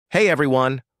Hey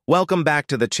everyone, welcome back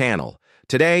to the channel.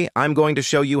 Today, I'm going to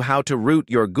show you how to root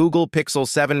your Google Pixel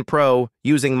 7 Pro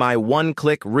using my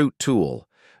one-click root tool.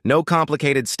 No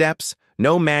complicated steps,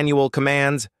 no manual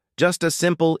commands, just a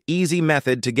simple, easy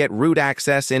method to get root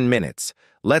access in minutes.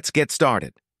 Let's get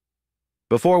started.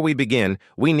 Before we begin,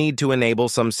 we need to enable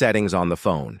some settings on the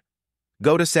phone.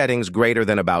 Go to Settings greater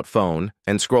than About Phone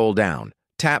and scroll down.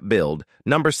 Tap Build,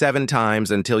 number 7 times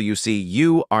until you see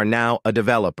You are now a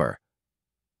developer.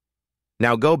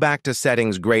 Now go back to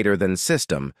Settings greater than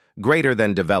System, greater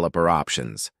than Developer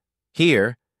options.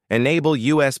 Here, enable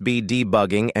USB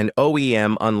debugging and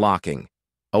OEM unlocking.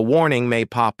 A warning may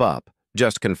pop up,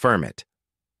 just confirm it.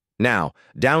 Now,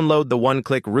 download the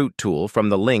one-click root tool from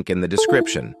the link in the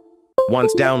description.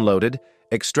 Once downloaded,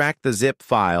 extract the zip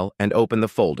file and open the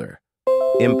folder.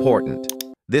 Important.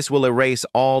 This will erase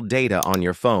all data on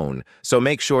your phone, so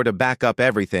make sure to back up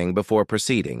everything before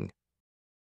proceeding.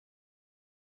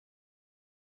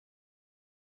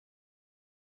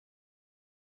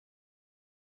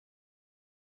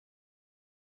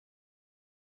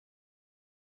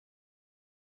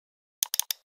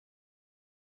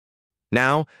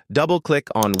 Now, double-click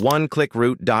on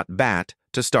oneclickroot.bat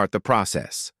to start the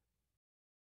process.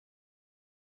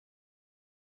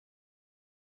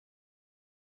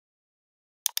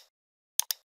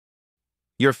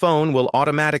 Your phone will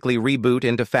automatically reboot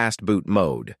into fast boot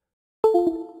mode.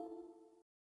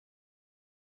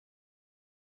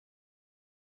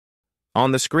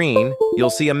 On the screen, you'll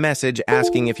see a message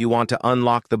asking if you want to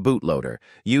unlock the bootloader.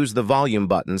 Use the volume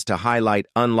buttons to highlight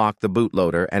Unlock the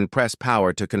bootloader and press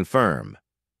power to confirm.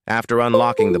 After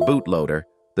unlocking the bootloader,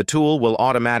 the tool will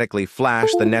automatically flash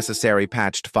the necessary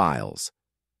patched files.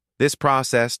 This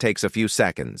process takes a few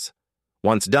seconds.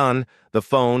 Once done, the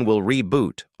phone will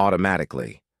reboot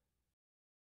automatically.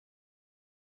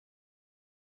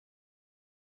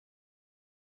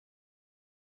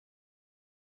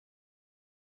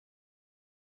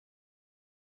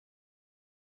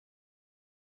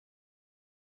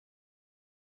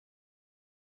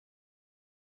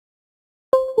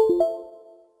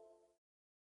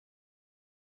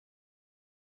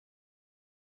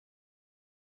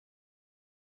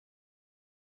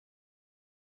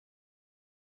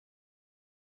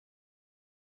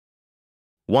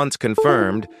 Once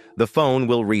confirmed, the phone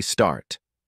will restart.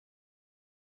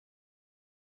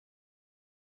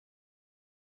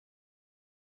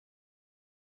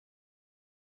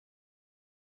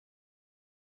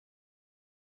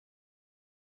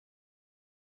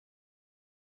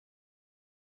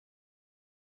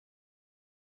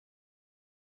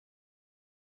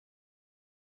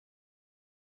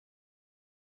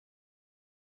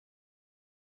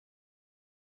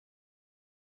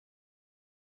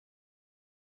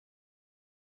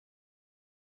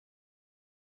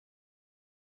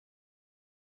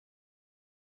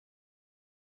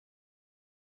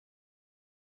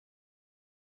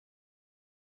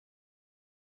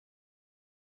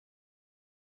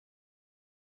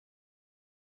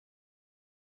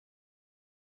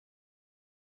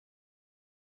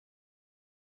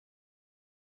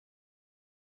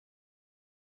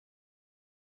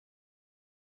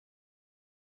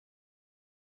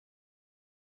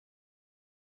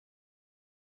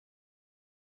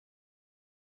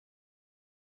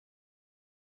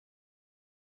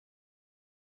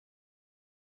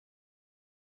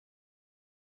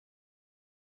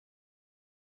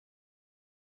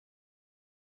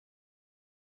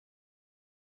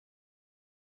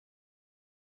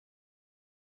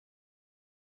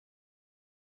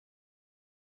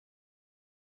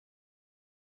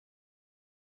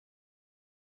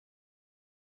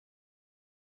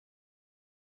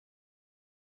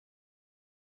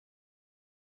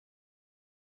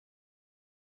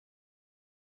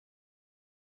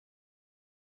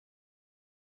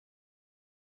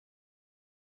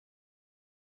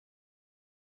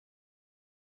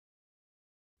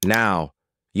 Now,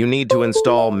 you need to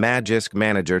install Magisk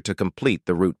Manager to complete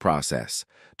the root process.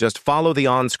 Just follow the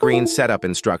on-screen setup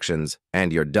instructions,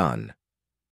 and you're done.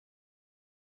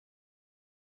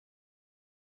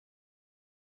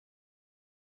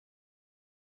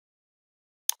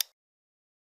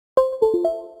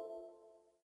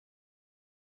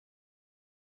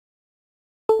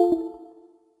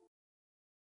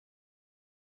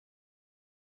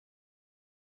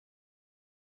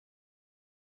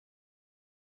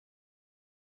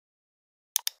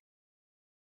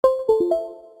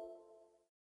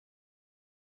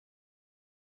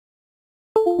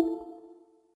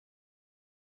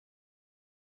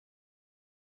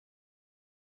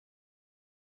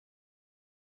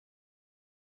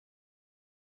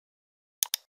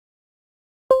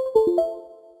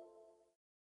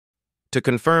 To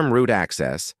confirm root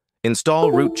access,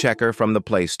 install Root Checker from the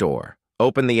Play Store.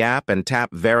 Open the app and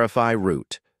tap Verify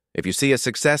Root. If you see a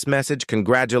success message,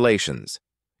 congratulations.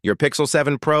 Your Pixel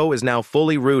 7 Pro is now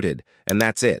fully rooted, and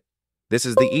that's it. This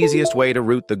is the easiest way to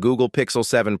root the Google Pixel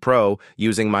 7 Pro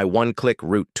using my one-click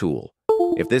root tool.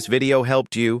 If this video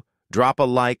helped you, drop a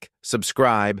like,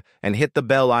 subscribe, and hit the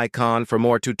bell icon for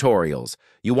more tutorials.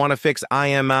 You want to fix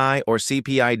IMEI or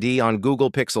CPID on Google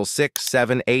Pixel 6,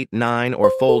 7, 8, 9,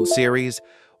 or Fold series?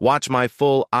 Watch my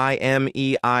full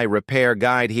IMEI repair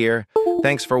guide here.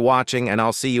 Thanks for watching, and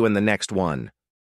I'll see you in the next one.